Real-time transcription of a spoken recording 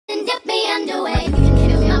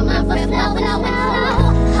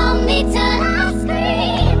Hold me till I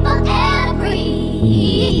scream for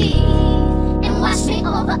every, and wash me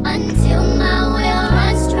over until my will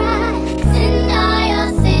runs dry. Send all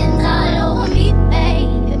your sins all over me,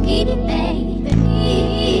 baby, baby, baby.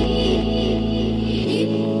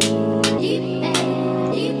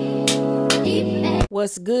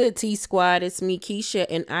 What's good, T Squad? It's me, Keisha,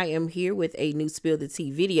 and I am here with a new Spill the Tea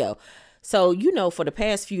video. So, you know, for the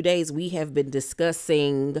past few days, we have been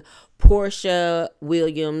discussing Porsha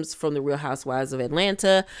Williams from the Real Housewives of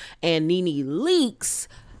Atlanta and Nene Leakes'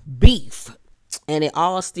 beef. And it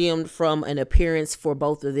all stemmed from an appearance for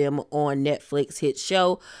both of them on Netflix hit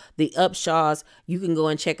show, The Upshaws. You can go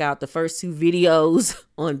and check out the first two videos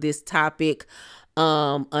on this topic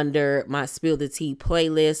under my Spill the Tea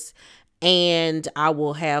playlist. And I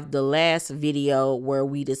will have the last video where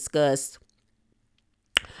we discussed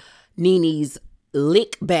Nene's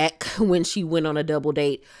lick back when she went on a double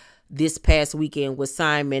date this past weekend with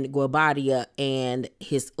Simon Guobadia and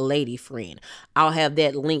his lady friend. I'll have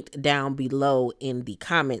that linked down below in the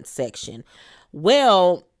comment section.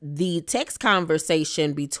 Well, the text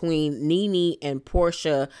conversation between Nene and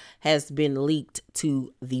Porsha has been leaked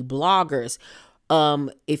to the bloggers.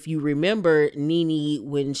 If you remember, Nene,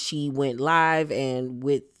 when she went live and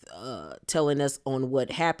with telling us on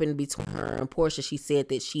what happened between her and Porsha, she said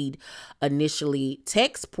that she'd initially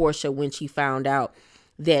text Porsha when she found out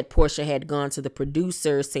that Porsha had gone to the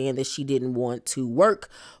producer saying that she didn't want to work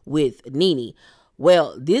with Nene.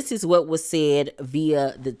 Well, this is what was said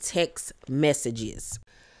via the text messages.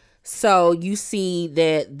 So you see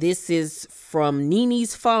that this is from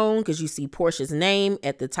Nene's phone because you see Porsha's name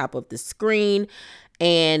at the top of the screen,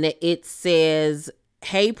 and it says,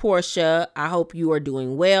 "Hey Porsha, I hope you are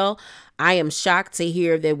doing well. I am shocked to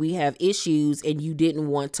hear that we have issues and you didn't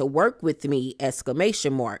want to work with me,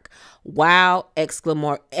 exclamation mark. Wow,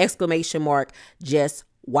 exclamation mark, just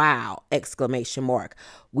wow, exclamation mark.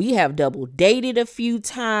 We have double dated a few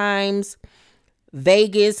times.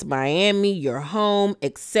 Vegas, Miami, your home,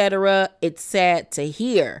 etc. It's sad to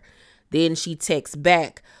hear." Then she texts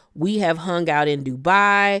back, "We have hung out in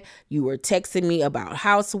Dubai. You were texting me about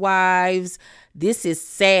housewives. This is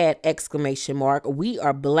sad, exclamation mark. We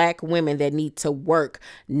are black women that need to work,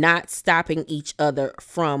 not stopping each other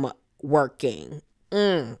from working."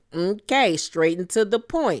 Okay, straight into the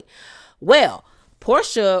point. Well,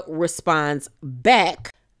 Porsha responds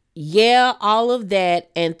back, "Yeah, all of that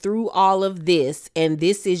and through all of this, and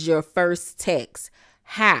this is your first text.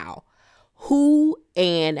 How? Who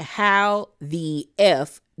and how the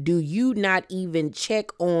F do you not even check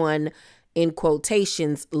on, in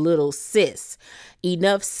quotations, little sis?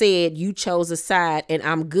 Enough said, you chose a side and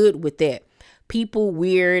I'm good with that. People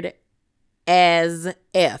weird as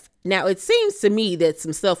F." Now, it seems to me that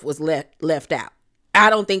some stuff was left out. I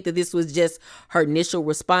don't think that this was just her initial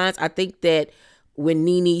response. I think that when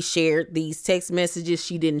Nene shared these text messages,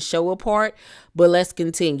 she didn't show a part, but let's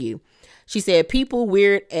continue. She said, "People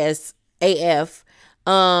weird as AF.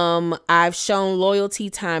 I've shown loyalty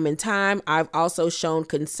time and time. I've also shown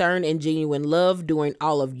concern and genuine love during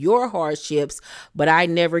all of your hardships, but I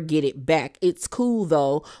never get it back. It's cool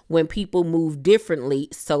though. When people move differently,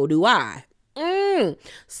 so do I."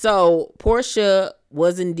 So Porsha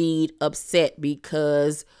was indeed upset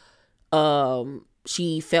because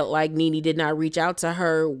she felt like Nene did not reach out to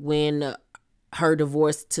her when her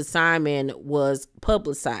divorce to Simon was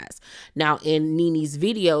publicized. Now, in Nene's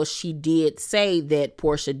video, she did say that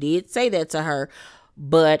Porsha did say that to her,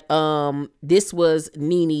 but this was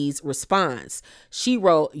Nene's response. She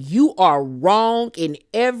wrote, "You are wrong in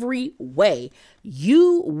every way.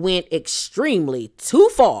 You went extremely too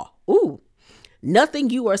far. Ooh. Nothing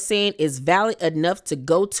you are saying is valid enough to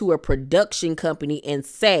go to a production company and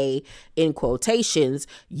say, in quotations,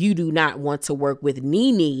 you do not want to work with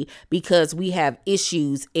Nene because we have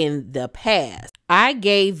issues in the past. I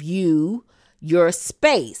gave you your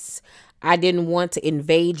space. I didn't want to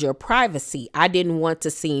invade your privacy. I didn't want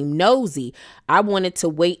to seem nosy. I wanted to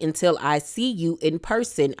wait until I see you in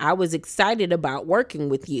person. I was excited about working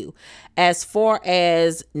with you. As far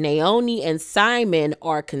as Nene and Simon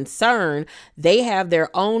are concerned, they have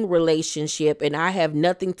their own relationship and I have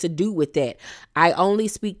nothing to do with that. I only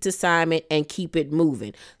speak to Simon and keep it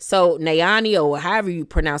moving." So Nene, or however you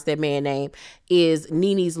pronounce that man's name, is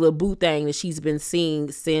Nene's little boo thing that she's been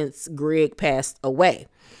seeing since Greg passed away.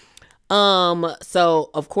 So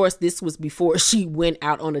of course this was before she went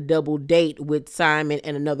out on a double date with Simon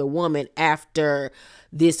and another woman after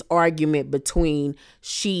this argument between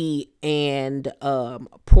she and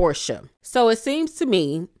Porsha. So it seems to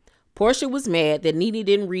me Porsha was mad that Nene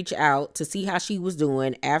didn't reach out to see how she was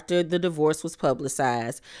doing after the divorce was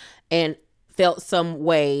publicized, and felt some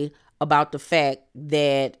way about the fact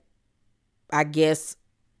that I guess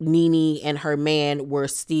Nene and her man were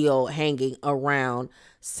still hanging around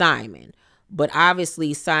Simon. But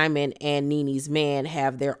obviously Simon and Nene's man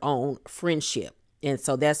have their own friendship. And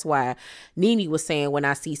so that's why Nene was saying, when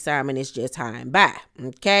I see Simon, it's just hi and bye.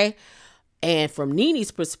 Okay. And from Nene's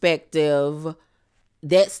perspective,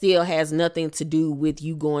 that still has nothing to do with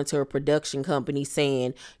you going to a production company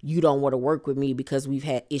saying you don't want to work with me because we've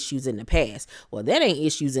had issues in the past. Well, that ain't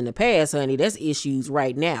issues in the past, honey. That's issues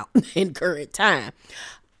right now in current time.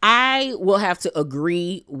 I will have to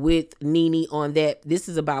agree with Nene on that. This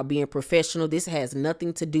is about being professional. This has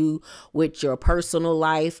nothing to do with your personal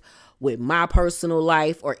life, with my personal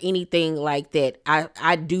life, or anything like that.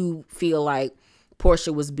 I do feel like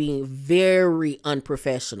Porsha was being very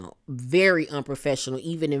unprofessional,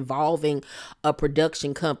 even involving a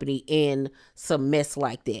production company in some mess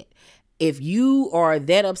like that. If you are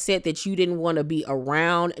that upset that you didn't want to be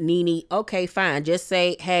around Nene, okay, fine. Just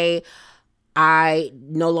say, hey, I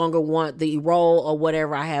no longer want the role or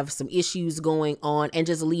whatever. I have some issues going on, and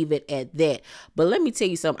just leave it at that. But let me tell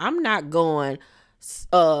you something. I'm not going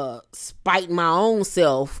spite my own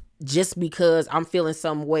self just because I'm feeling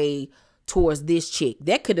some way towards this chick.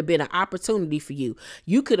 That could have been an opportunity for you.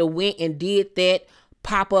 You could have went and did that,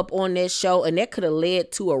 pop up on that show, and that could have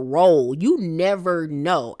led to a role. You never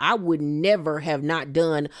know. I would never have not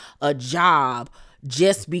done a job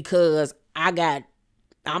just because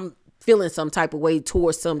I'm feeling some type of way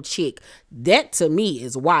towards some chick. That to me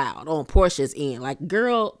is wild on Porsha's end. Like,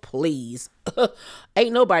 girl, please.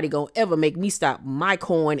 Ain't nobody gonna ever make me stop my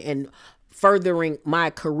coin and furthering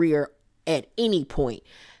my career at any point.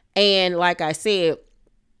 And like I said,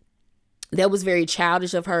 that was very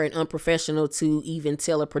childish of her and unprofessional to even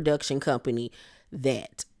tell a production company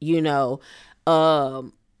that, you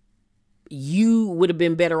would have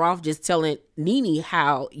been better off just telling Nene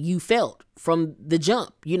how you felt from the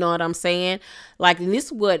jump. You know what I'm saying? Like, and this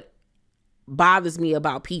is what bothers me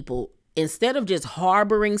about people. Instead of just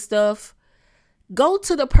harboring stuff, go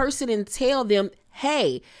to the person and tell them,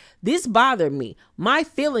 hey, this bothered me. My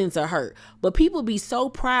feelings are hurt. But people be so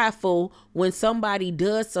prideful when somebody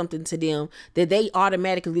does something to them that they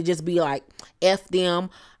automatically just be like, F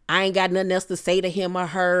them. I ain't got nothing else to say to him or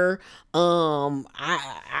her.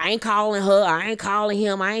 I ain't calling her. I ain't calling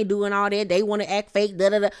him. I ain't doing all that. They want to act fake. Da,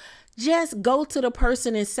 da, da. Just go to the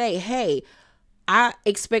person and say, hey, I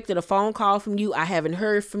expected a phone call from you. I haven't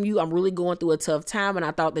heard from you. I'm really going through a tough time, and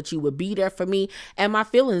I thought that you would be there for me, and my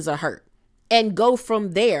feelings are hurt. And go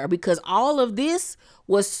from there, because all of this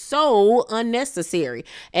was so unnecessary.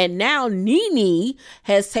 And now Nene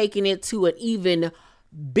has taken it to an even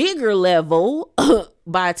bigger level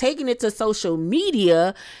by taking it to social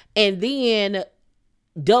media, and then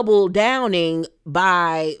double downing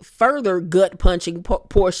by further gut punching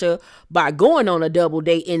Porsha by going on a double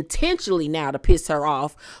date intentionally now to piss her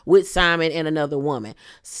off with Simon and another woman.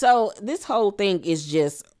 So this whole thing is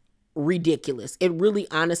just ridiculous. It really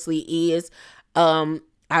honestly is.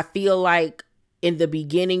 I feel like in the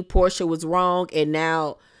beginning Porsha was wrong, and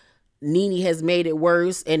now Nene has made it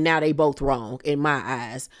worse, and now they both wrong in my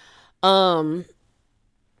eyes.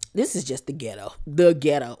 This is just the ghetto.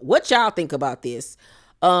 What y'all think about this?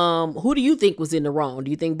 Who do you think was in the wrong?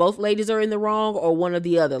 Do you think both ladies are in the wrong, or one or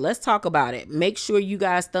the other? Let's talk about it. Make sure you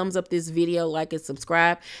guys thumbs up this video, like and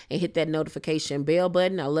subscribe, and hit that notification bell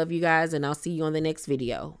button. I love you guys, and I'll see you on the next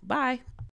video. Bye.